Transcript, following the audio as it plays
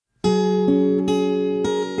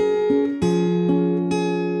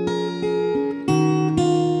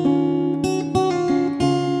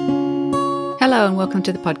Hello and welcome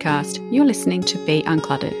to the podcast. You're listening to Be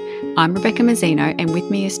Uncluttered. I'm Rebecca Mazzino and with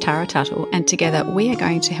me is Tara Tuttle, and together we are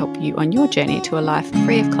going to help you on your journey to a life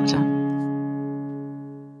free of clutter.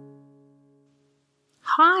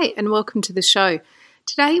 Hi and welcome to the show.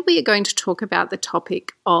 Today we are going to talk about the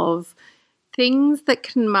topic of things that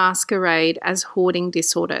can masquerade as hoarding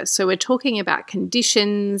disorder. So we're talking about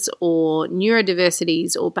conditions or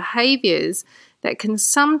neurodiversities or behaviours that can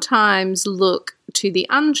sometimes look to the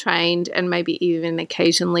untrained and maybe even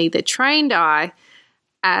occasionally the trained eye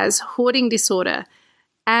as hoarding disorder.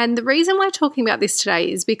 And the reason we're talking about this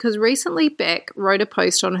today is because recently Beck wrote a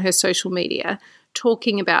post on her social media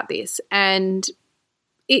talking about this, and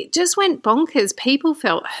it just went bonkers. People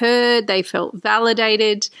felt heard, they felt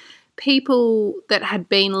validated. People that had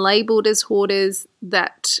been labelled as hoarders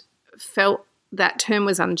that felt that term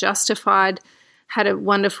was unjustified had a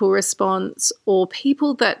wonderful response, or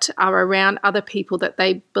people that are around other people that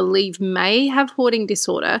they believe may have hoarding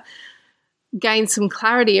disorder gained some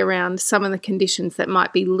clarity around some of the conditions that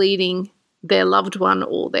might be leading their loved one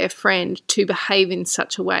or their friend to behave in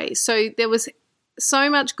such a way. So there was so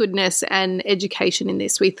much goodness and education in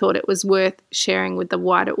this. We thought it was worth sharing with the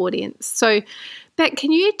wider audience. So, Beck,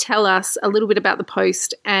 can you tell us a little bit about the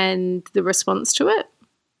post and the response to it?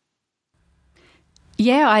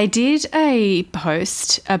 Yeah, I did a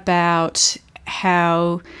post about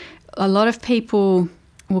how a lot of people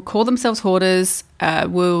will call themselves hoarders,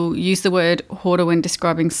 will use the word hoarder when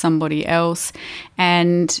describing somebody else,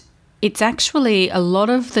 and it's actually a lot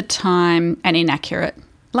of the time an inaccurate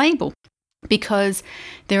label because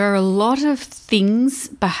there are a lot of things,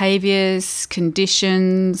 behaviours,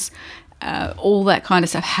 conditions, all that kind of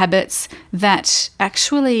stuff, habits that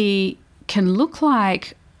actually can look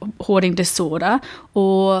like hoarding disorder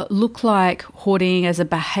or look like hoarding as a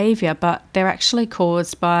behaviour, but they're actually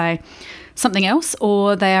caused by something else,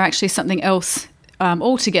 or they are actually something else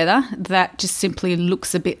altogether that just simply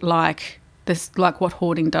looks a bit like this, like what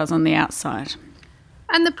hoarding does on the outside.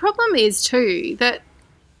 And the problem is too that,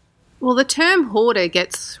 well, the term hoarder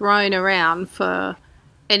gets thrown around for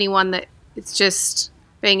anyone that is just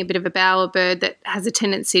being a bit of a bowerbird that has a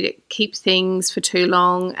tendency to keep things for too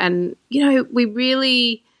long. And, you know, we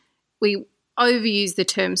overuse the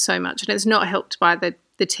term so much, and it's not helped by the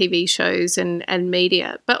TV shows and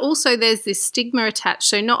media. But also there's this stigma attached.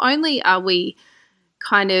 So not only are we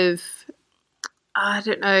kind of,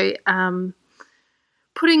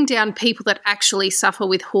 putting down people that actually suffer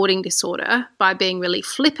with hoarding disorder by being really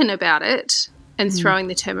flippant about it and throwing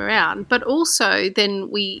the term around, but also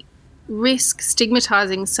then we risk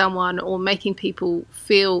stigmatising someone or making people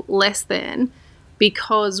feel less than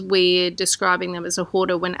because we're describing them as a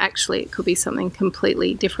hoarder when actually it could be something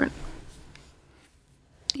completely different.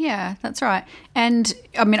 Yeah, that's right. And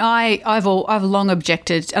I mean, I've long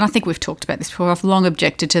objected, and I think we've talked about this before. I've long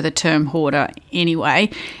objected to the term hoarder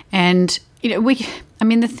anyway, and you know,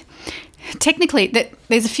 technically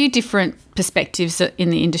there's a few different perspectives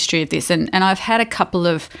in the industry of this, and I've had a couple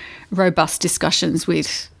of robust discussions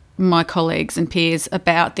with my colleagues and peers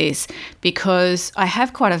about this because I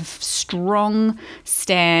have quite a strong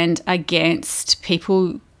stand against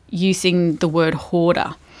people using the word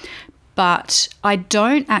hoarder, but I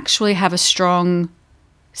don't actually have a strong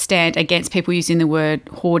stand against people using the word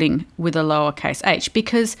hoarding with a lowercase h,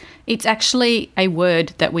 because it's actually a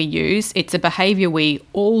word that we use. It's a behaviour we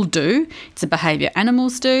all do. It's a behaviour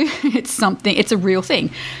animals do. It's a real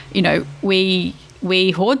thing. You know, we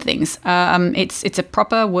hoard things. It's a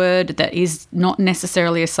proper word that is not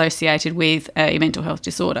necessarily associated with a mental health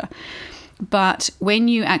disorder. But when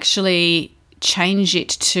you actually change it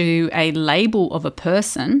to a label of a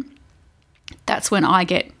person, that's when I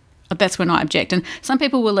object. And some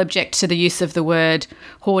people will object to the use of the word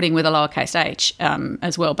hoarding with a lowercase h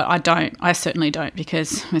as well, but I don't. I certainly don't,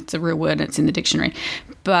 because it's a real word and it's in the dictionary.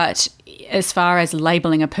 But as far as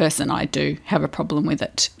labelling a person, I do have a problem with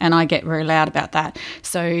it, and I get very loud about that.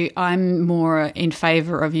 So I'm more in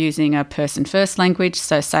favour of using a person-first language,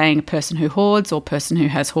 so saying a person who hoards or person who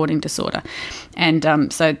has hoarding disorder. And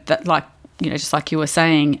so that, like, you know, just like you were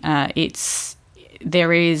saying,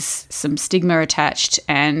 there is some stigma attached,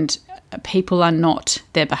 and people are not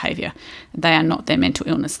their behaviour. They are not their mental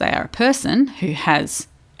illness. They are a person who has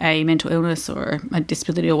a mental illness or a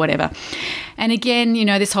disability or whatever. And again, you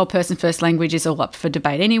know, this whole person-first language is all up for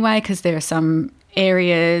debate anyway, because there are some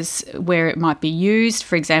areas where it might be used,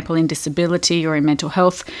 for example, in disability or in mental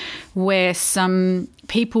health, where some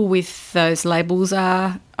people with those labels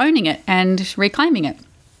are owning it and reclaiming it.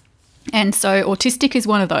 And so autistic is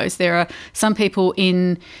one of those. There are some people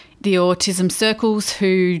in the autism circles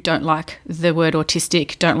who don't like the word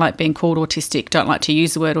autistic, don't like being called autistic, don't like to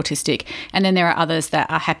use the word autistic. And then there are others that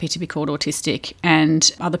are happy to be called autistic,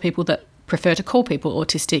 and other people that prefer to call people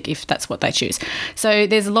autistic if that's what they choose. So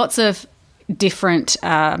there's lots of different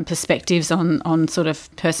perspectives on sort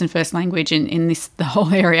of person first language in the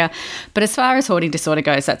whole area. But as far as hoarding disorder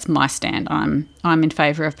goes, that's my stand. I'm in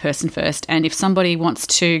favour of person first. And if somebody wants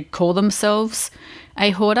to call themselves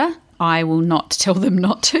a hoarder, I will not tell them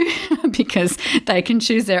not to because they can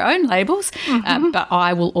choose their own labels. But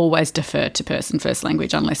I will always defer to person first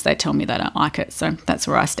language unless they tell me they don't like it. So that's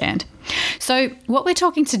where I stand. So what we're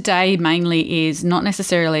talking today mainly is not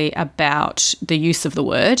necessarily about the use of the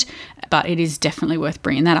word, but it is definitely worth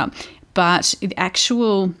bringing that up. But the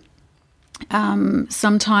actual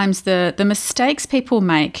sometimes the mistakes people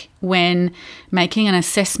make when making an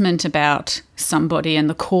assessment about somebody and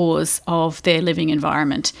the cause of their living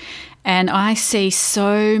environment. And I see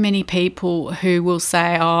so many people who will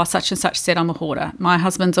say, oh, such and such said I'm a hoarder. My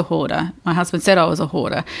husband's a hoarder. My husband said I was a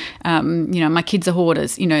hoarder. My kids are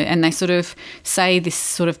hoarders, and they sort of say this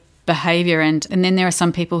sort of behaviour. And then there are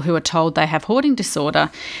some people who are told they have hoarding disorder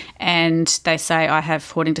and they say, I have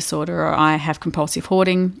hoarding disorder or I have compulsive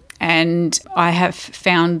hoarding. And I have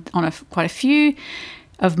found on quite a few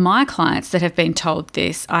of my clients that have been told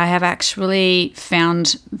this, I have actually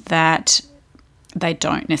found that they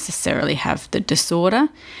don't necessarily have the disorder,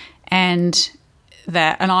 and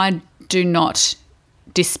I do not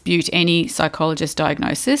dispute any psychologist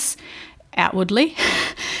diagnosis outwardly,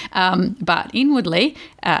 but inwardly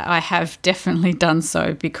I have definitely done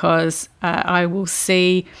so because I will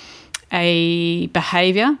see a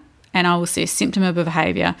behaviour and I will see a symptom of a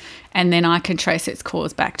behaviour, and then I can trace its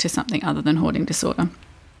cause back to something other than hoarding disorder.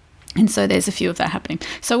 And so there's a few of that happening.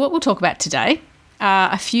 So what we'll talk about today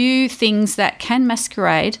a few things that can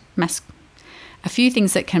masquerade. I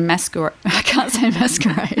can't say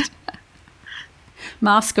masquerade.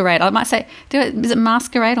 Masquerade. I might say, is it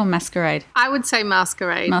masquerade or masquerade? I would say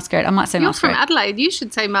masquerade. Masquerade. I might say masquerade. You're from Adelaide. You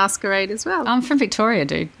should say masquerade as well. I'm from Victoria,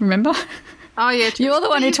 dude. Remember? Oh, yeah. You're the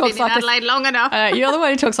one who talks like Adelaide long enough. You're the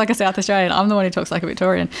one who talks like a South Australian. I'm the one who talks like a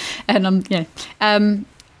Victorian. And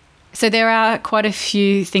so there are quite a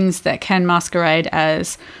few things that can masquerade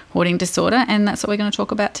as hoarding disorder, and that's what we're going to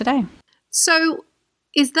talk about today. So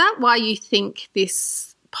is that why you think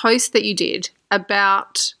this post that you did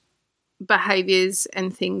about behaviours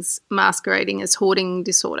and things masquerading as hoarding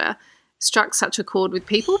disorder struck such a chord with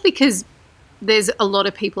people? Because there's a lot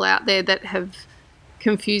of people out there that have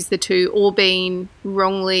confused the two or been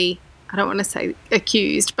wrongly, I don't want to say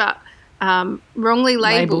accused, but wrongly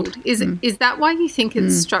labelled. Is that why you think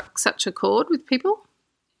it's struck such a chord with people?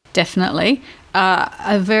 Definitely.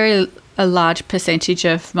 A large percentage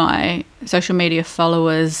of my social media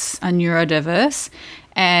followers are neurodiverse,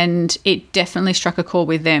 and it definitely struck a chord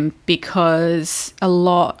with them because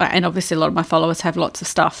obviously a lot of my followers have lots of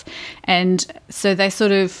stuff, and so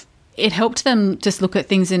it helped them just look at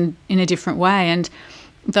things in a different way. And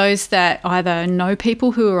those that either know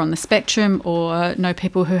people who are on the spectrum or know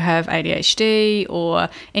people who have ADHD or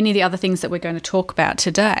any of the other things that we're going to talk about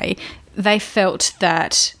today, they felt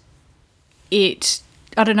that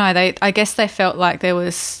I guess they felt like there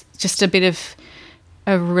was just a bit of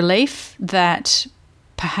a relief that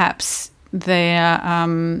perhaps they're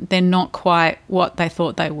not quite what they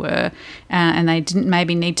thought they were, and they didn't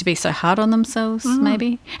maybe need to be so hard on themselves,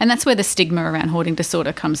 maybe. And that's where the stigma around hoarding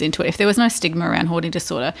disorder comes into it. If there was no stigma around hoarding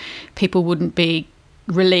disorder, people wouldn't be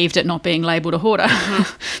relieved at not being labelled a hoarder.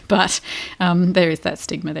 But there is that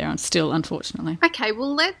stigma there still, unfortunately. Okay,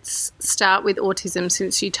 well, let's start with autism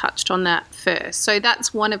since you touched on that first. So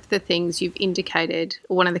that's one of the things you've indicated,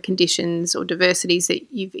 or one of the conditions or diversities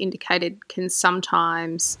that you've indicated can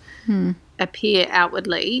sometimes appear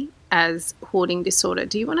outwardly as hoarding disorder.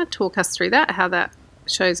 Do you want to talk us through that, how that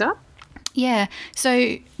shows up? Yeah,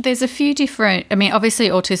 so there's a few different, obviously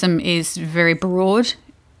autism is very broad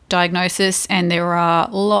diagnosis, and there are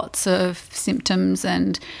lots of symptoms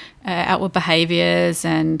and outward behaviours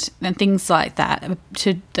and things like that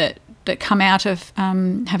that come out of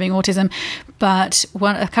having autism. But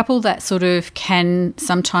a couple that sort of can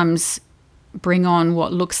sometimes bring on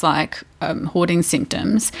what looks like hoarding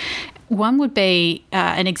symptoms. One would be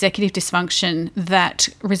an executive dysfunction that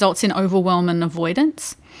results in overwhelm and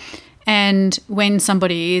avoidance. And when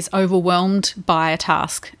somebody is overwhelmed by a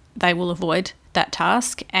task, they will avoid that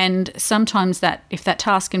task. And sometimes if that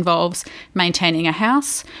task involves maintaining a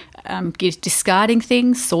house, discarding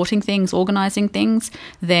things, sorting things, organising things,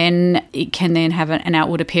 then it can then have an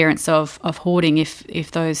outward appearance of hoarding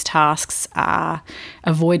if those tasks are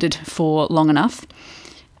avoided for long enough.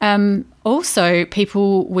 Also,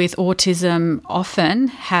 people with autism often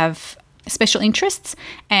have special interests,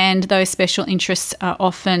 and those special interests are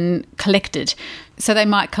often collected. So they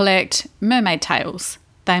might collect mermaid tails,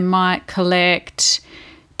 they might collect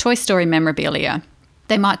Toy Story memorabilia,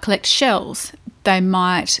 they might collect shells, they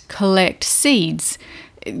might collect seeds,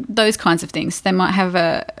 those kinds of things. They might have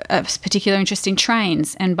a particular interest in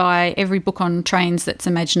trains and buy every book on trains that's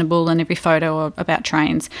imaginable and every photo about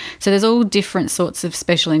trains. So there's all different sorts of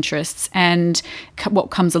special interests, and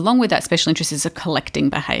what comes along with that special interest is a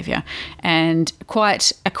collecting behaviour, and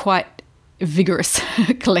quite vigorous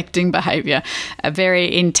collecting behaviour,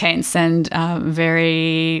 very intense and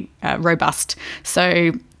very robust.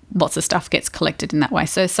 So lots of stuff gets collected in that way.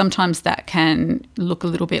 So sometimes that can look a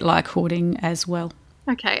little bit like hoarding as well.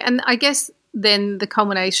 Okay, and I guess then the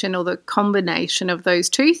culmination or the combination of those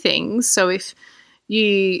two things, so if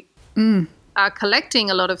you are collecting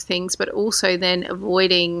a lot of things but also then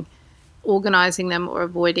avoiding organising them or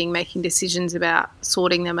avoiding making decisions about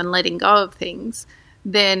sorting them and letting go of things,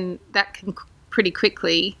 then that can pretty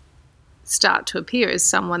quickly start to appear as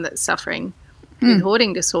someone that's suffering with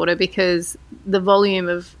hoarding disorder, because the volume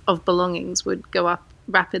of belongings would go up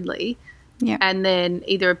rapidly. Yeah. And then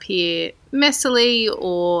either appear messily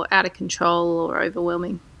or out of control or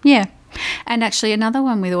overwhelming. Yeah. And actually another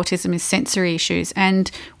one with autism is sensory issues. And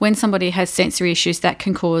when somebody has sensory issues, that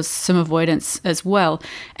can cause some avoidance as well.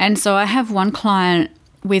 And so I have one client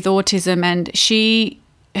with autism, and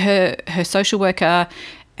her social worker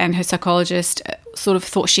and her psychologist sort of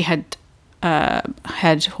thought she had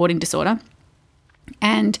hoarding disorder.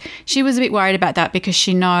 And she was a bit worried about that because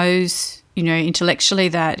she knows, intellectually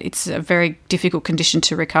that it's a very difficult condition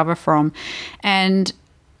to recover from. And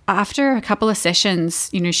after a couple of sessions,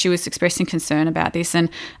 she was expressing concern about this. And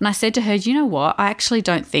I said to her, you know what, I actually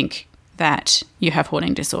don't think that you have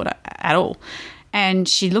hoarding disorder at all. And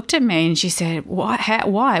she looked at me and she said,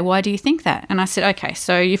 why? Why do you think that? And I said, okay,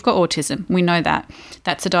 so you've got autism. We know that.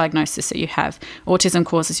 That's a diagnosis that you have. Autism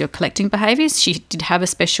causes your collecting behaviours. She did have a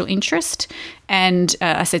special interest. And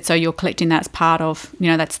I said, so you're collecting that as part of,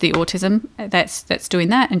 that's the autism that's doing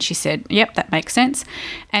that. And she said, yep, that makes sense.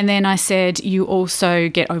 And then I said, you also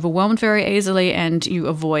get overwhelmed very easily and you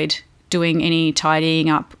avoid doing any tidying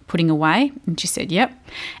up, putting away? And she said, yep.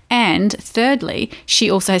 And thirdly,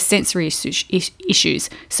 she also has sensory issues.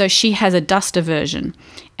 So she has a dust aversion.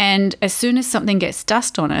 And as soon as something gets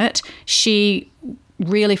dust on it, she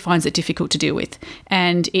really finds it difficult to deal with.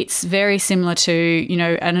 And it's very similar to,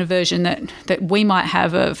 an aversion that we might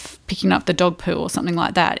have of picking up the dog poo or something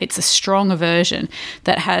like that. It's a strong aversion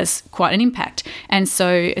that has quite an impact. And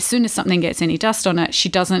so as soon as something gets any dust on it, she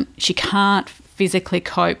can't physically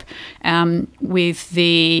cope with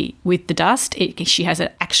the dust. She has an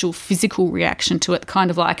actual physical reaction to it, kind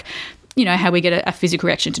of like, how we get a physical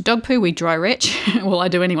reaction to dog poo, we dry retch. Well, I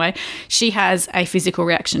do anyway. She has a physical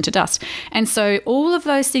reaction to dust. And so all of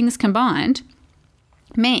those things combined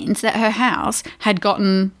means that her house had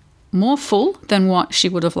gotten more full than what she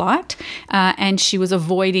would have liked, and she was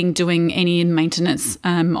avoiding doing any maintenance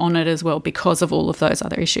on it as well because of all of those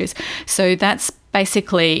other issues. So that's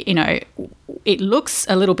basically, it looks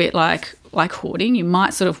a little bit like hoarding. You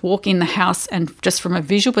might sort of walk in the house and just from a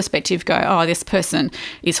visual perspective go, oh, this person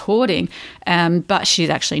is hoarding, but she's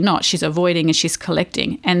actually not. She's avoiding and she's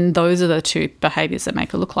collecting, and those are the two behaviours that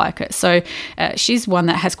make her look like it. So she's one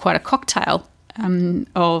that has quite a cocktail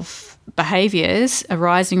of behaviours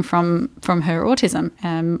arising from her autism,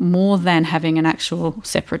 more than having an actual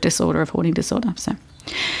separate disorder of hoarding disorder. So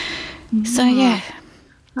yeah.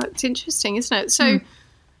 It's interesting, isn't it? So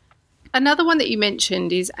another one that you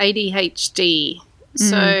mentioned is ADHD.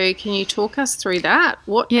 So can you talk us through that?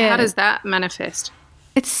 How does that manifest?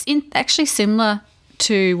 It's actually similar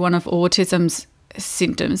to one of autism's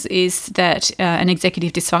symptoms, is that an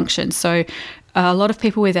executive dysfunction. So a lot of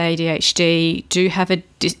people with ADHD do have an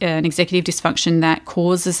executive dysfunction that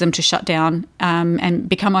causes them to shut down and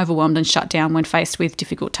become overwhelmed and shut down when faced with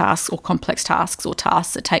difficult tasks or complex tasks or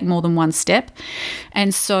tasks that take more than one step.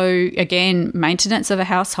 And so, again, maintenance of a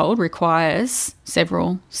household requires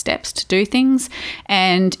several steps to do things,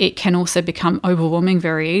 and it can also become overwhelming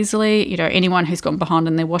very easily. Anyone who's gone behind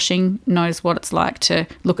in their washing knows what it's like to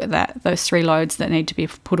look at those 3 loads that need to be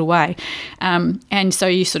put away. And so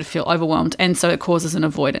you sort of feel overwhelmed, and so it causes an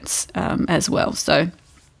avoidance as well. So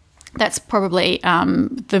That's probably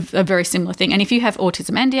a very similar thing. And if you have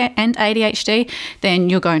autism and ADHD, then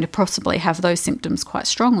you're going to possibly have those symptoms quite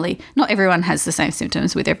strongly. Not everyone has the same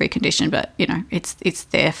symptoms with every condition, but, it's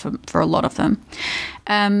there for a lot of them.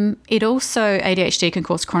 It also, ADHD can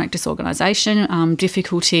cause chronic disorganisation,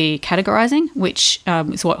 difficulty categorising, which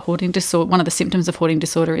is what hoarding disorder, one of the symptoms of hoarding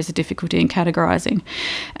disorder is a difficulty in categorising.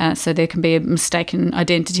 So there can be a mistaken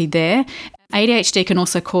identity there. ADHD can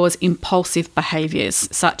also cause impulsive behaviours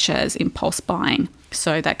such as impulse buying.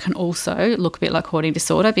 So that can also look a bit like hoarding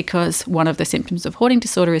disorder, because one of the symptoms of hoarding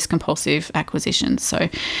disorder is compulsive acquisition. So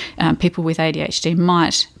people with ADHD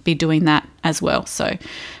might be doing that as well. So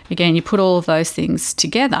again, you put all of those things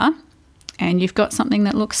together and you've got something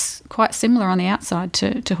that looks quite similar on the outside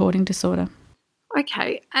to hoarding disorder.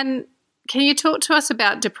 Okay. And can you talk to us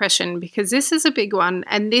about depression? Because this is a big one,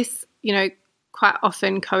 and this, quite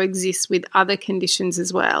often coexists with other conditions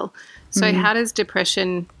as well. So how does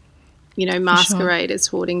depression, masquerade as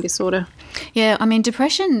hoarding disorder? Yeah, I mean,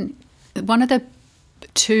 depression, one of the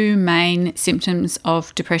two main symptoms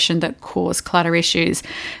of depression that cause clutter issues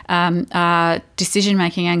are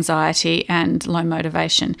decision-making anxiety and low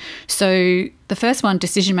motivation. So the first one,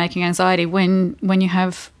 decision-making anxiety, when you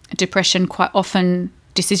have depression, quite often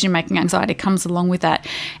decision-making anxiety comes along with that.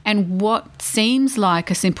 And what seems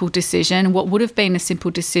like a simple decision, what would have been a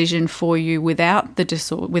simple decision for you without the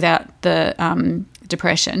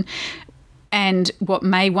depression, and what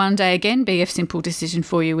may one day again be a simple decision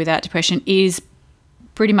for you without depression, is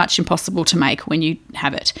pretty much impossible to make when you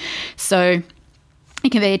have it. So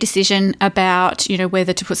it can be a decision about,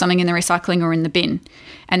 whether to put something in the recycling or in the bin,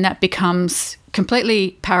 and that becomes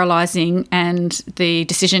completely paralysing, and the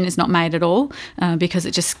decision is not made at all because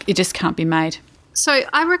it just can't be made. So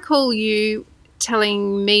I recall you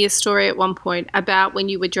telling me a story at one point about when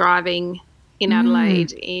you were driving in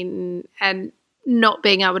Adelaide and not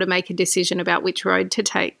being able to make a decision about which road to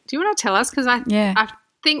take. Do you want to tell us? Because I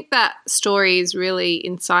think that story is really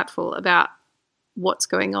insightful about what's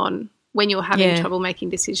going on when you're having trouble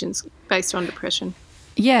making decisions based on depression.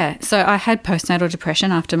 Yeah, so I had postnatal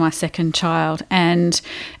depression after my second child, and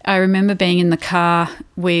I remember being in the car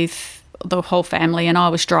with the whole family, and I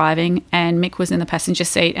was driving and Mick was in the passenger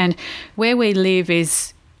seat, and where we live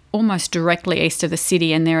is almost directly east of the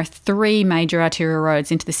city, and there are 3 major arterial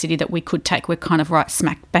roads into the city that we could take. We're kind of right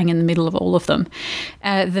smack bang in the middle of all of them.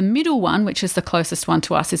 The middle one, which is the closest one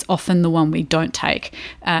to us, is often the one we don't take,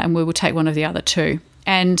 and we will take one of the other 2.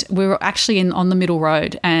 And we were actually on the middle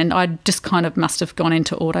road, and I just kind of must have gone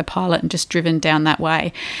into autopilot and just driven down that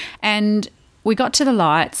way. And we got to the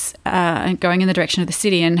lights going in the direction of the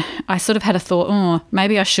city, and I sort of had a thought,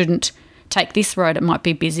 maybe I shouldn't take this road. It might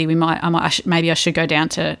be busy. Maybe I should go down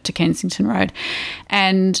to Kensington Road.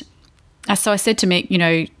 And so I said to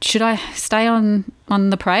Mick, should I stay on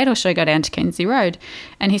the parade or should I go down to Kensington Road?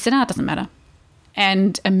 And he said, it doesn't matter.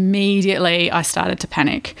 And immediately I started to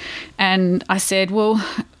panic. And I said, well,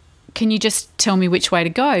 can you just tell me which way to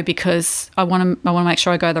go, because I want to make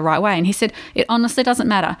sure I go the right way? And he said, it honestly doesn't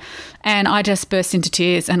matter. And I just burst into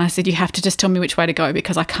tears and I said, you have to just tell me which way to go,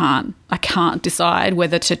 because I can't decide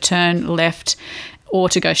whether to turn left or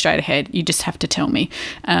to go straight ahead. You just have to tell me.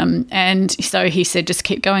 And so he said, just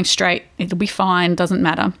keep going straight. It'll be fine. Doesn't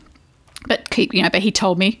matter. But but he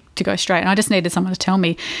told me to go straight, and I just needed someone to tell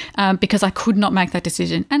me because I could not make that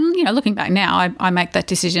decision. And looking back now, I make that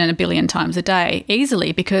decision a billion times a day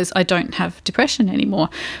easily because I don't have depression anymore.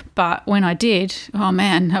 But when I did, oh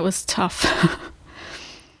man, that was tough.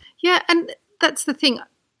 Yeah, and that's the thing.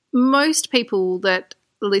 Most people that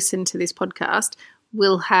listen to this podcast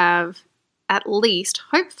will have at least,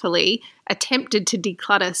 hopefully, attempted to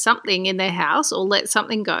declutter something in their house or let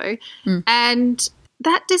something go, and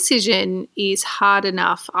that decision is hard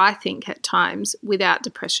enough, I think, at times without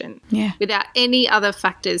depression, without any other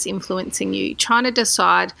factors influencing you. Trying to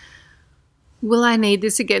decide, will I need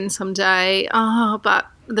this again someday? Oh, but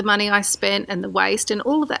the money I spent and the waste and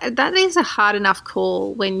all of that is a hard enough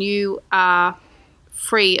call when you are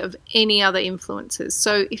free of any other influences.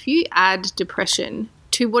 So if you add depression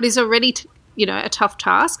to what is already, a tough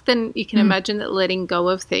task, then you can imagine that letting go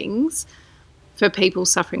of things for people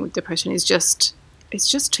suffering with depression is just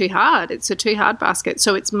too hard. It's a too hard basket.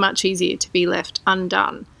 So it's much easier to be left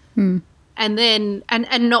undone. And then,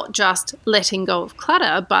 and not just letting go of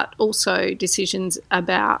clutter, but also decisions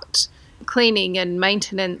about cleaning and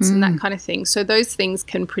maintenance and that kind of thing. So those things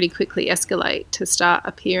can pretty quickly escalate to start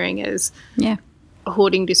appearing as a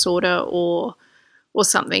hoarding disorder or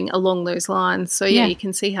something along those lines. So, you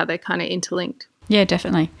can see how they're kind of interlinked. Yeah,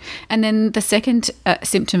 definitely. And then the second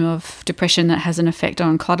symptom of depression that has an effect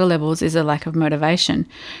on clutter levels is a lack of motivation.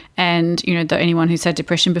 And, anyone who's had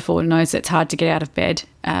depression before knows it's hard to get out of bed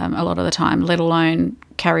a lot of the time, let alone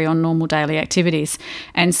carry on normal daily activities.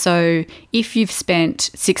 And so if you've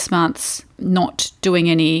spent 6 months not doing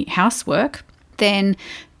any housework, then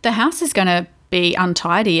the house is going to be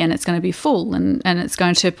untidy and it's going to be full and it's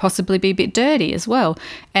going to possibly be a bit dirty as well.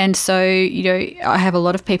 And so, I have a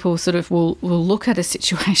lot of people sort of will look at a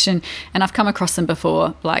situation, and I've come across them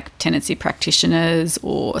before, like tenancy practitioners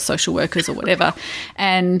or social workers or whatever,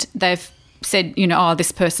 and they've said,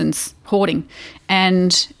 this person's hoarding.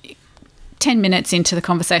 And 10 minutes into the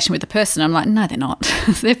conversation with the person, I'm like, no, they're not.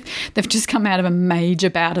 They've just come out of a major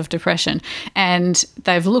bout of depression, and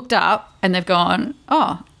they've looked up and they've gone,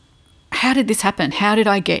 oh, how did this happen? How did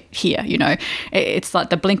I get here? It's like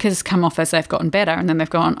the blinkers come off as they've gotten better, and then they've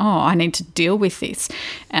gone, oh, I need to deal with this.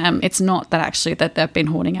 It's not that actually that they've been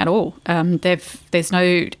hoarding at all. There's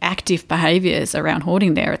no active behaviours around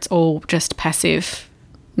hoarding there. It's all just passive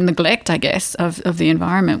neglect, I guess, of the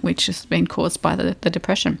environment, which has been caused by the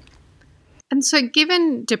depression. And so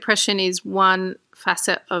given depression is one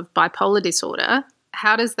facet of bipolar disorder,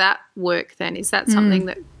 how does that work then? Is that something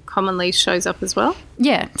that commonly shows up as well?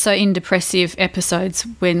 Yeah. So in depressive episodes,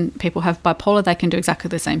 when people have bipolar, they can do exactly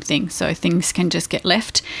the same thing. So things can just get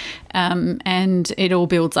left and it all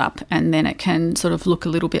builds up, and then it can sort of look a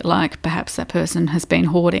little bit like perhaps that person has been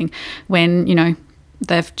hoarding when,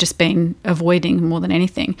 they've just been avoiding more than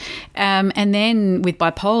anything. And then with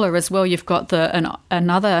bipolar as well, you've got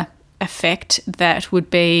another effect that would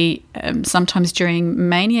be sometimes during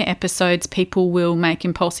mania episodes, people will make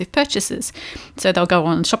impulsive purchases. So they'll go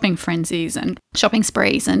on shopping frenzies and shopping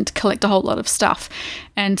sprees and collect a whole lot of stuff.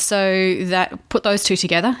 And so that put those two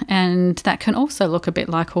together, and that can also look a bit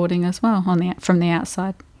like hoarding as well from the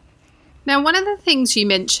outside. Now, one of the things you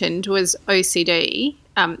mentioned was OCD.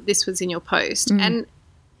 This was in your post. And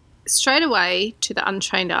straight away, to the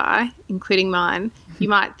untrained eye, including mine, you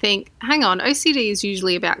might think, hang on, OCD is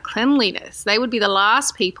usually about cleanliness. They would be the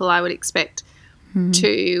last people I would expect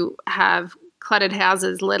to have cluttered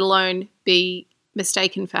houses, let alone be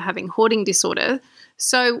mistaken for having hoarding disorder.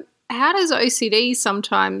 So how does OCD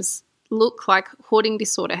sometimes look like hoarding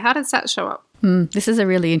disorder? How does that show up? This is a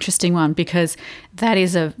really interesting one, because that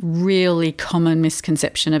is a really common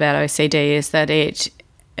misconception about OCD, is that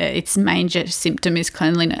its major symptom is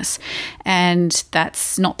cleanliness, and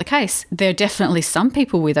that's not the case. There are definitely some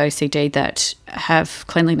people with OCD that have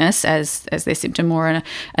cleanliness as their symptom, or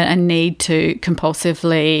a need to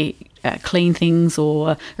compulsively clean things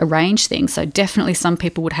or arrange things. So definitely some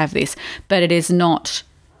people would have this, but it is not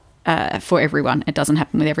for everyone. It doesn't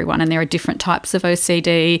happen with everyone, and there are different types of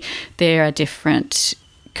OCD. There are different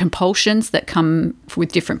compulsions that come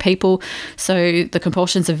with different people. So the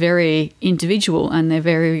compulsions are very individual, and they're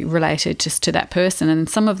very related just to that person. And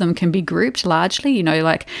some of them can be grouped largely,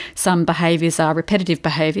 like some behaviours are repetitive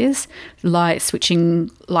behaviours, like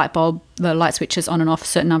switching the light switches on and off a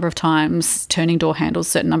certain number of times, turning door handles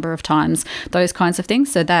a certain number of times, those kinds of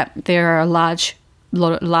things. So that there are a large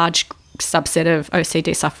subset of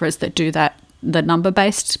OCD sufferers that do that, the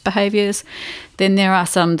number-based behaviours. Then there are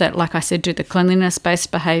some that, like I said, do the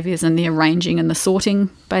cleanliness-based behaviours and the arranging and the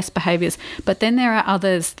sorting-based behaviours. But then there are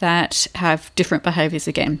others that have different behaviours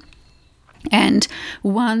again. And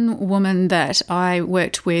one woman that I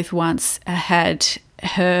worked with once had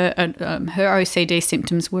her OCD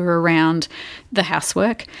symptoms were around the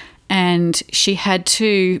housework, and she had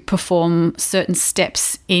to perform certain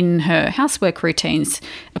steps in her housework routines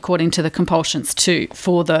according to the compulsions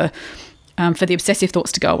for the obsessive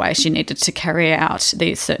thoughts to go away. She needed to carry out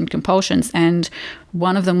these certain compulsions, and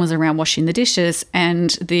one of them was around washing the dishes,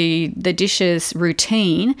 and the dishes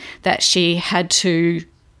routine that she had to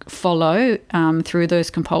follow through those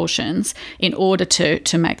compulsions in order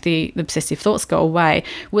to make the obsessive thoughts go away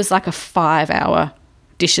was like a 5-hour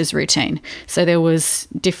dishes routine. So there was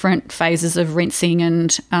different phases of rinsing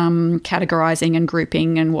and categorizing and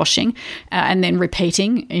grouping and washing, and then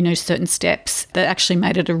repeating, certain steps that actually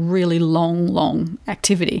made it a really long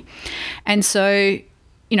activity. And so,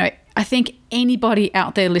 I think anybody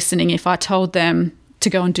out there listening, if I told them to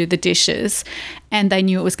go and do the dishes and they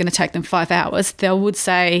knew it was going to take them 5 hours, they would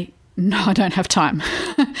say, no, I don't have time.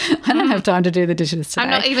 I don't have time to do the dishes today. I'm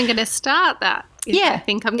not even going to start that. I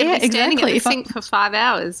think I'm going to be standing at the sink for 5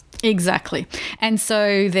 hours. Exactly. And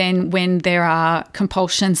so then when there are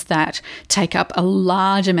compulsions that take up a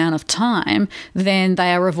large amount of time, then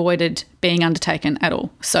they are avoided being undertaken at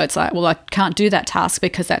all. So it's like, well, I can't do that task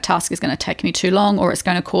because that task is going to take me too long, or it's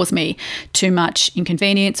going to cause me too much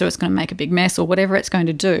inconvenience, or it's going to make a big mess, or whatever it's going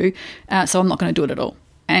to do. So I'm not going to do it at all.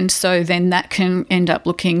 And so then that can end up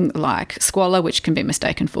looking like squalor, which can be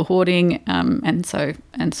mistaken for hoarding, and so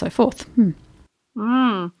forth.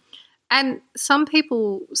 And some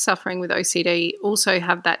people suffering with OCD also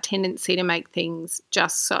have that tendency to make things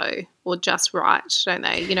just so or just right, don't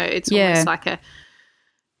they? You know, it's almost like a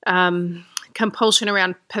compulsion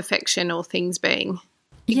around perfection or things being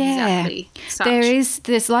exactly such.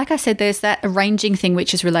 There's like I said, there's that arranging thing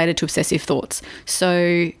which is related to obsessive thoughts.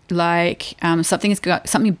 So like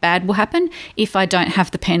something bad will happen if I don't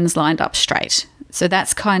have the pens lined up straight. So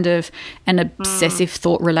that's kind of an obsessive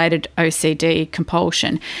thought-related OCD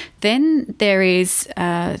compulsion. Then there is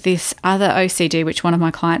this other OCD, which one of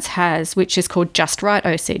my clients has, which is called just right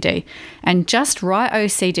OCD. And just right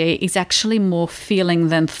OCD is actually more feeling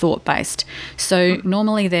than thought-based. So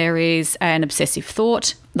normally there is an obsessive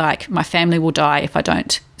thought, like my family will die if I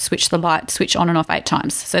don't switch the light switch on and off 8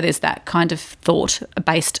 times. So there's that kind of thought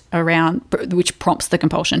based around which prompts the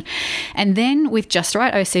compulsion. And then with just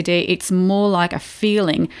right OCD, it's more like a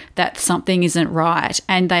feeling that something isn't right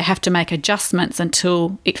and they have to make adjustments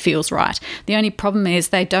until it feels right. The only problem is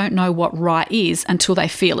they don't know what right is until they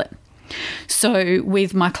feel it. So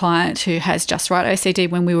with my client who has just right OCD,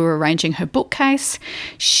 when we were arranging her bookcase,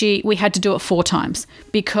 we had to do it 4 times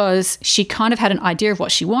because she kind of had an idea of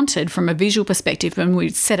what she wanted from a visual perspective when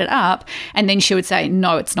we'd set it up, and then she would say,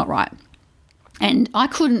 no, it's not right. And I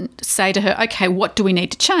couldn't say to her, okay, what do we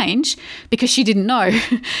need to change? Because she didn't know.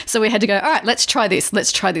 So we had to go, all right, let's try this.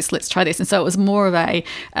 And so it was more of a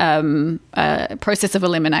process of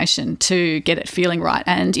elimination to get it feeling right.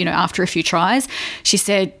 And, you know, after a few tries, she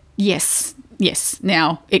said, yes,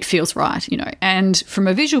 now it feels right, you know. And from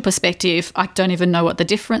a visual perspective, I don't even know what the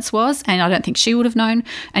difference was, and I don't think she would have known,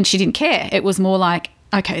 and she didn't care. It was more like,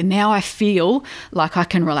 okay, now I feel like I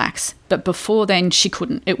can relax. But before then, she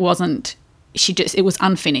couldn't. It was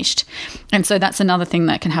unfinished. And so that's another thing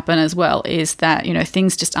that can happen as well, is that, you know,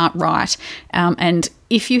 things just aren't right. And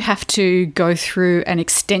if you have to go through an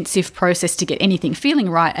extensive process to get anything feeling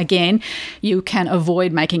right, again, you can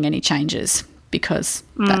avoid making any changes, because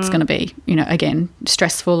that's going to be, you know, again,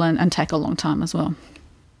 stressful and take a long time as well.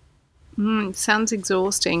 Sounds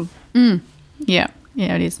exhausting. Yeah,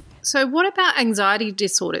 it is. So what about anxiety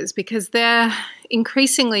disorders? Because they're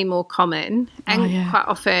increasingly more common and quite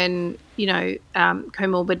often, you know,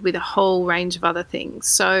 comorbid with a whole range of other things.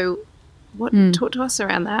 So talk to us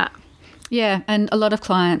around that. Yeah, and a lot of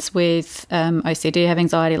clients with OCD have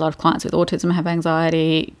anxiety, a lot of clients with autism have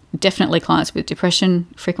anxiety, definitely clients with depression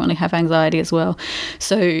frequently have anxiety as well.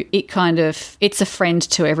 So it's a friend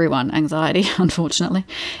to everyone, anxiety, unfortunately.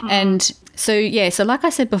 And so like I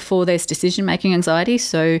said before, there's decision-making anxiety.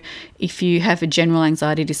 So if you have a general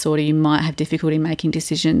anxiety disorder, you might have difficulty making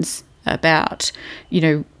decisions about, you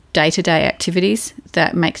know, day-to-day activities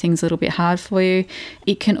that make things a little bit hard for you.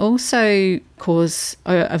 It can also cause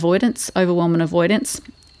overwhelm and avoidance.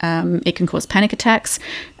 It can cause panic attacks.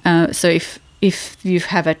 So if you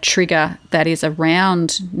have a trigger that is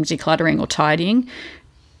around decluttering or tidying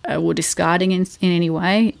or discarding in any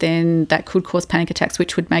way, then that could cause panic attacks,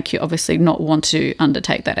 which would make you obviously not want to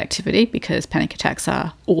undertake that activity, because panic attacks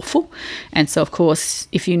are awful. And so, of course,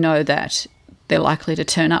 if you know that they're likely to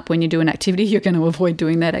turn up when you do an activity, you're going to avoid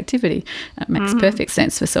doing that activity. It makes perfect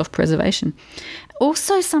sense for self-preservation.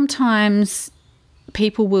 Also, sometimes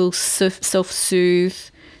people will self-soothe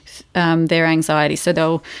their anxiety. So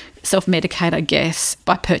they'll self-medicate, I guess,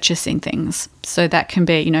 by purchasing things. So that can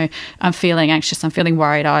be, you know, I'm feeling anxious, I'm feeling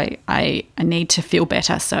worried, I need to feel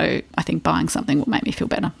better, so I think buying something will make me feel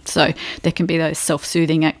better. So there can be those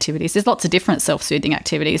self-soothing activities. There's lots of different self-soothing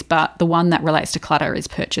activities, but the one that relates to clutter is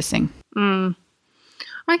purchasing.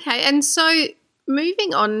 Okay, and so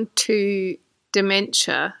moving on to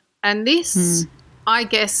dementia, and this, I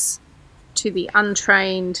guess, to the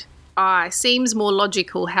untrained eye, seems more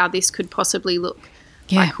logical how this could possibly look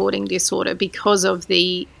like hoarding disorder because of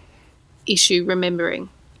the issue remembering.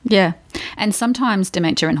 Yeah, and sometimes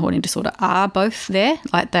dementia and hoarding disorder are both there,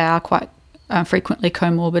 like they are quite frequently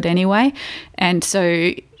comorbid anyway, and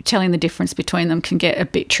so telling the difference between them can get a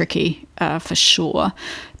bit tricky for sure.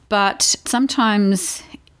 But sometimes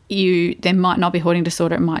there might not be hoarding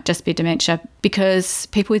disorder, it might just be dementia, because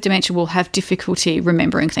people with dementia will have difficulty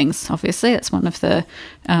remembering things. Obviously, that's one of the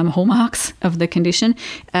hallmarks of the condition.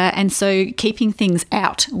 And so keeping things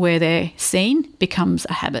out where they're seen becomes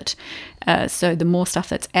a habit. So the more stuff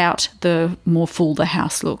that's out, the more full the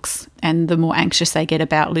house looks, and the more anxious they get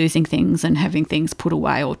about losing things and having things put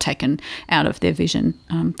away or taken out of their vision,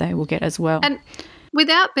 they will get as well. And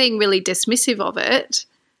without being really dismissive of it,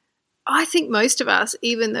 I think most of us,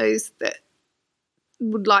 even those that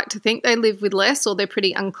would like to think they live with less or they're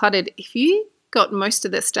pretty uncluttered, if you got most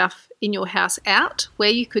of the stuff in your house out where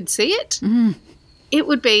you could see it, it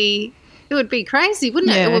would be crazy,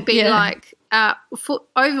 wouldn't it? It would be like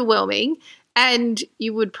overwhelming, and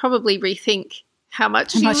you would probably rethink how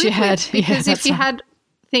much you had. Because if you had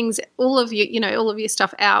things, all of your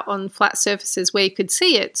stuff out on flat surfaces where you could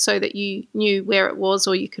see it so that you knew where it was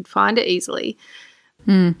or you could find it easily,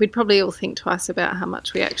 we'd probably all think twice about how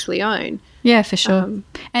much we actually own. Yeah, for sure.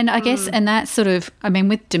 And I guess, and that sort of, I mean,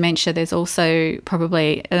 with dementia, there's also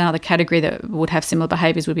probably another category that would have similar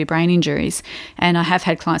behaviours would be brain injuries. And I have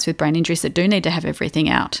had clients with brain injuries that do need to have everything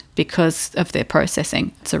out because of their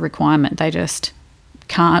processing. It's a requirement. They just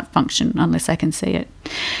can't function unless they can see it.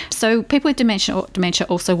 So people with dementia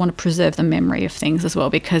also want to preserve the memory of things as well,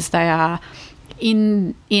 because they are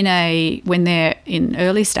when they're in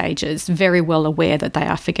early stages, very well aware that they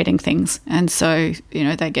are forgetting things, and so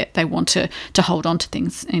they want to hold on to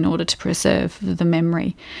things in order to preserve the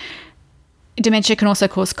memory. Dementia can also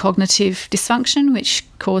cause cognitive dysfunction, which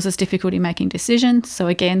causes difficulty making decisions. So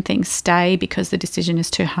again, things stay because the decision is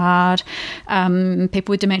too hard.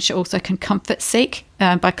 People with dementia also can comfort seek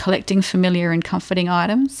by collecting familiar and comforting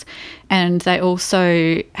items, and they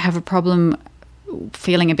also have a problem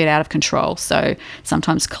feeling a bit out of control. So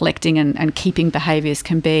sometimes collecting and keeping behaviours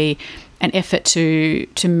can be an effort to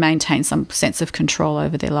maintain some sense of control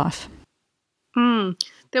over their life.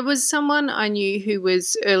 There was someone I knew who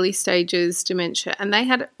was early stages dementia, and they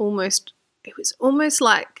had it was almost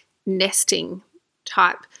like nesting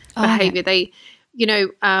type behaviour. They,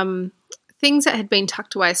 things that had been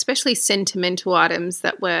tucked away, especially sentimental items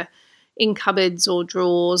that were in cupboards or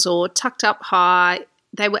drawers or tucked up high,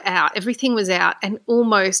 they were out. Everything was out, and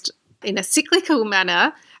almost in a cyclical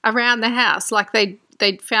manner around the house. Like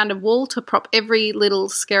they'd found a wall to prop every little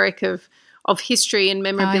skerrick of history and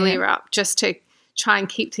memorabilia up, just to try and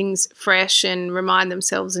keep things fresh and remind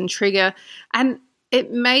themselves and trigger. And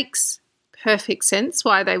it makes perfect sense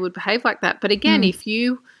why they would behave like that. But again, if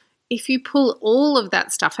you pull all of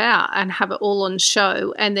that stuff out and have it all on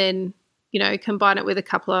show, and then combine it with a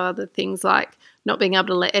couple of other things like not being able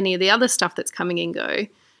to let any of the other stuff that's coming in go,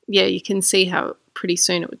 you can see how pretty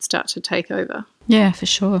soon it would start to take over. Yeah, for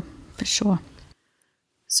sure.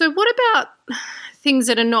 So what about things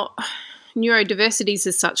that are not neurodiversities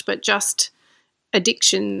as such, but just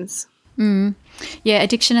addictions? Yeah,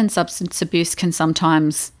 addiction and substance abuse can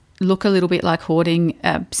sometimes look a little bit like hoarding,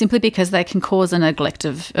 simply because they can cause a neglect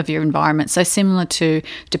of your environment. So similar to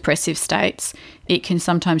depressive states, it can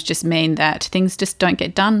sometimes just mean that things just don't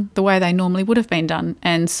get done the way they normally would have been done.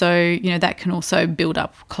 And so, that can also build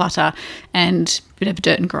up clutter and a bit of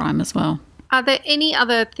dirt and grime as well. Are there any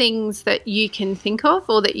other things that you can think of,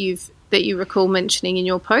 or that you recall mentioning in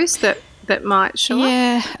your post that might show up?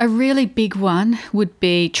 Yeah, a really big one would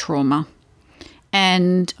be trauma.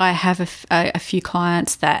 And I have a few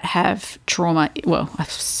clients that have trauma. Well, I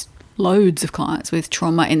have loads of clients with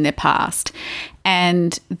trauma in their past.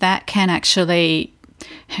 And that can actually,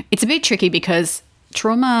 it's a bit tricky because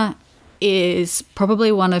trauma is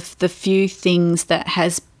probably one of the few things that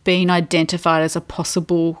has been identified as a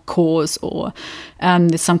possible cause, or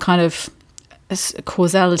there's some kind of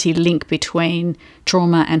causality link between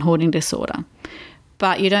trauma and hoarding disorder.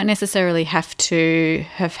 But you don't necessarily have to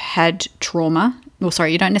have had trauma.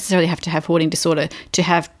 You don't necessarily have to have hoarding disorder to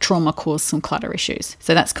have trauma cause some clutter issues.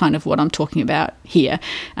 So that's kind of what I'm talking about here.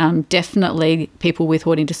 Definitely people with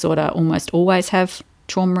hoarding disorder almost always have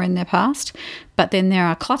trauma in their past. But then there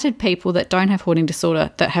are cluttered people that don't have hoarding disorder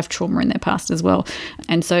that have trauma in their past as well.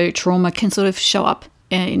 And so trauma can sort of show up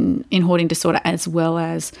in hoarding disorder as well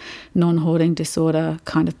as non-hoarding disorder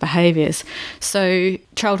kind of behaviours. So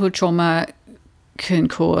childhood trauma can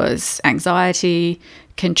cause anxiety,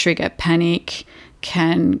 can trigger panic,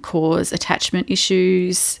 can cause attachment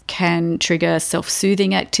issues, can trigger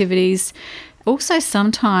self-soothing activities. Also,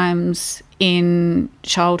 sometimes in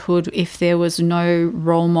childhood, if there was no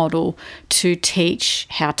role model to teach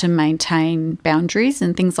how to maintain boundaries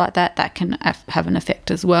and things like that, that can have an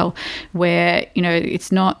effect as well, where,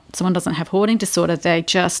 it's not, someone doesn't have hoarding disorder, they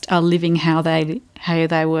just are living how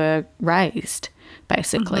they were raised.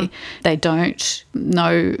 basically. They don't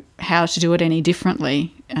know how to do it any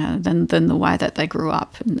differently than the way that they grew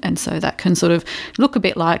up. And so that can sort of look a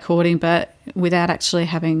bit like hoarding, but without actually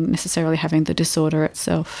necessarily having the disorder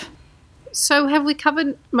itself. So have we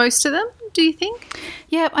covered most of them, do you think?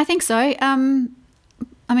 Yeah, I think so. I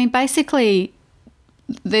mean, basically,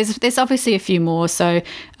 there's obviously a few more. So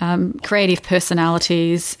creative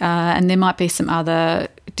personalities, and there might be some other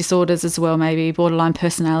disorders as well, maybe borderline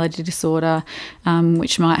personality disorder,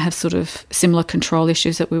 which might have sort of similar control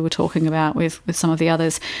issues that we were talking about with some of the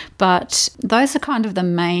others. But those are kind of the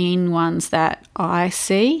main ones that I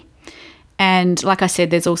see. And like I said,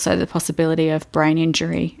 there's also the possibility of brain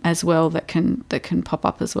injury as well that can pop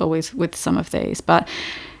up as well with some of these. But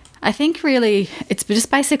I think really it's just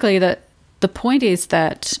basically that the point is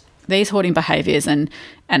that these hoarding behaviours and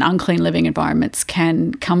unclean living environments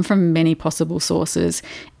can come from many possible sources,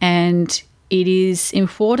 and it is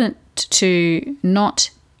important to not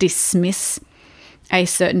dismiss a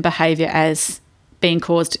certain behaviour as being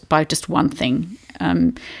caused by just one thing.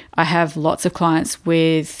 I have lots of clients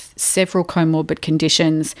with several comorbid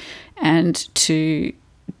conditions, and to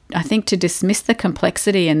dismiss the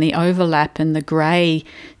complexity and the overlap and the grey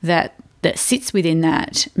that sits within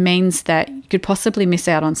that means that you could possibly miss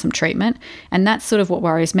out on some treatment. And that's sort of what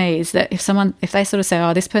worries me, is that if they sort of say,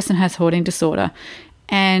 oh, this person has hoarding disorder,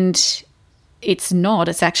 and it's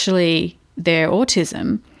actually their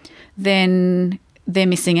autism, then they're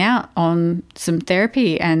missing out on some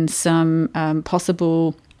therapy and some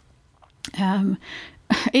possible,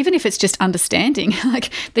 even if it's just understanding,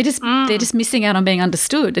 like they're just missing out on being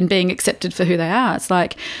understood and being accepted for who they are. It's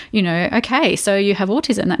like, okay, so you have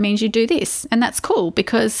autism, that means you do this, and that's cool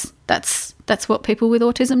because that's what people with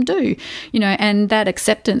autism do, and that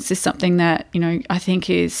acceptance is something that, I think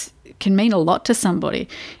can mean a lot to somebody,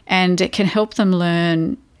 and it can help them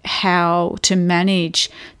learn how to manage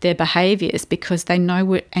their behaviours because they know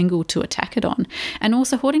what angle to attack it on. And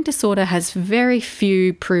also, hoarding disorder has very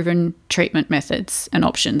few proven treatment methods and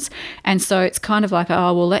options. And so it's kind of like,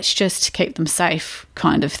 oh, well, let's just keep them safe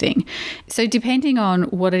kind of thing. So depending on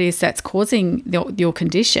what it is that's causing your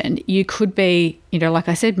condition, you could be, like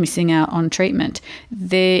I said, missing out on treatment.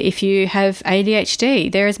 If you have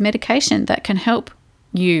ADHD, there is medication that can help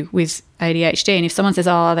you with ADHD. And if someone says,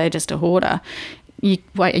 oh, they're just a hoarder,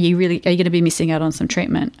 are you going to be missing out on some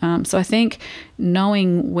treatment? So I think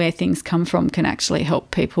knowing where things come from can actually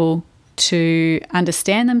help people to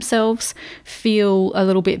understand themselves, feel a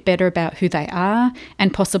little bit better about who they are,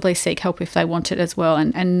 and possibly seek help if they want it as well,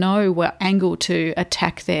 and know what angle to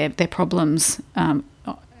attack their problems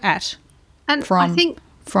at. And from, I think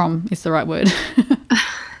from is the right word,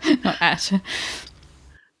 not at.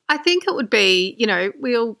 I think it would be,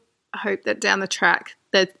 we all hope that down the track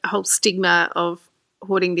the whole stigma of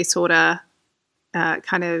hoarding disorder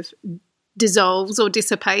kind of dissolves or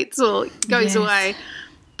dissipates or goes away.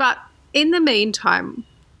 But in the meantime,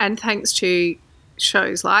 and thanks to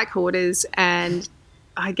shows like Hoarders and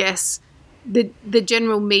I guess the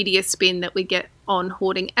general media spin that we get on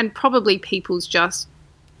hoarding, and probably people's just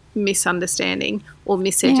misunderstanding or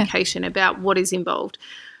miseducation about what is involved,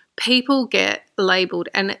 people get labelled,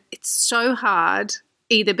 and it's so hard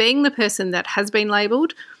either being the person that has been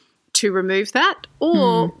labelled to remove that,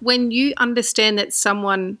 or when you understand that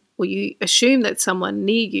someone, or you assume that someone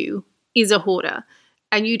near you is a hoarder,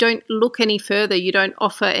 and you don't look any further, you don't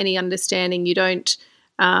offer any understanding, you don't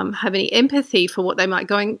have any empathy for what they might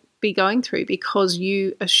be going through, because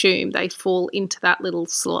you assume they fall into that little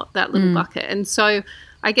slot, that little bucket. And so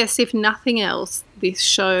I guess if nothing else, this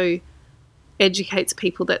show educates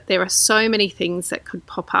people that there are so many things that could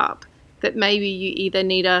pop up that maybe you either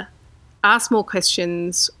need to ask more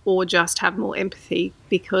questions or just have more empathy,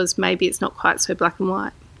 because maybe it's not quite so black and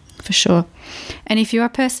white. For sure. And if you're a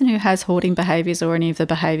person who has hoarding behaviours or any of the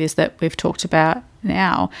behaviours that we've talked about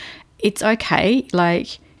now, it's okay.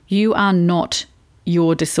 Like, you are not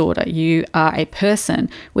your disorder. You are a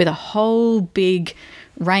person with a whole big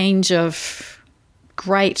range of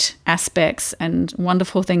great aspects and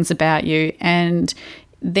wonderful things about you, and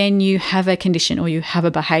then you have a condition or you have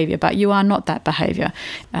a behaviour, but you are not that behaviour.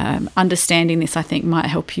 Understanding this, I think, might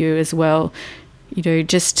help you as well.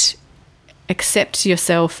 Just accept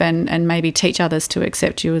yourself and maybe teach others to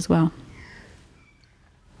accept you as well.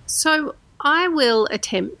 So I will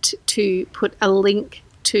attempt to put a link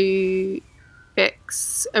to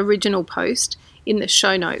Beck's original post in the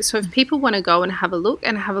show notes. So if people want to go and have a look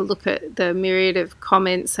at the myriad of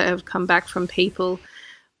comments that have come back from people,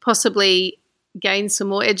 possibly gain some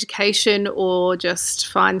more education or just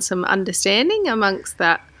find some understanding amongst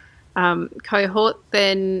that cohort,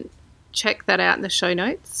 then check that out in the show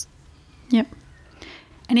notes. Yep.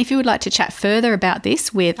 And if you would like to chat further about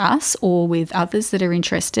this with us or with others that are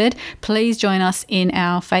interested, please join us in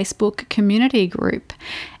our Facebook community group.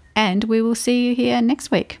 And we will see you here next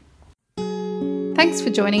week. Thanks for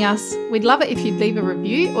joining us. We'd love it if you'd leave a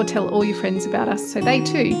review or tell all your friends about us so they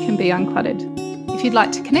too can be uncluttered. If you'd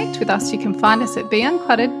like to connect with us, you can find us at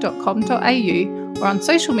beuncluttered.com.au or on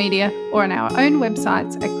social media or on our own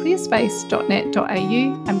websites at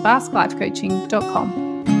clearspace.net.au and basklifecoaching.com.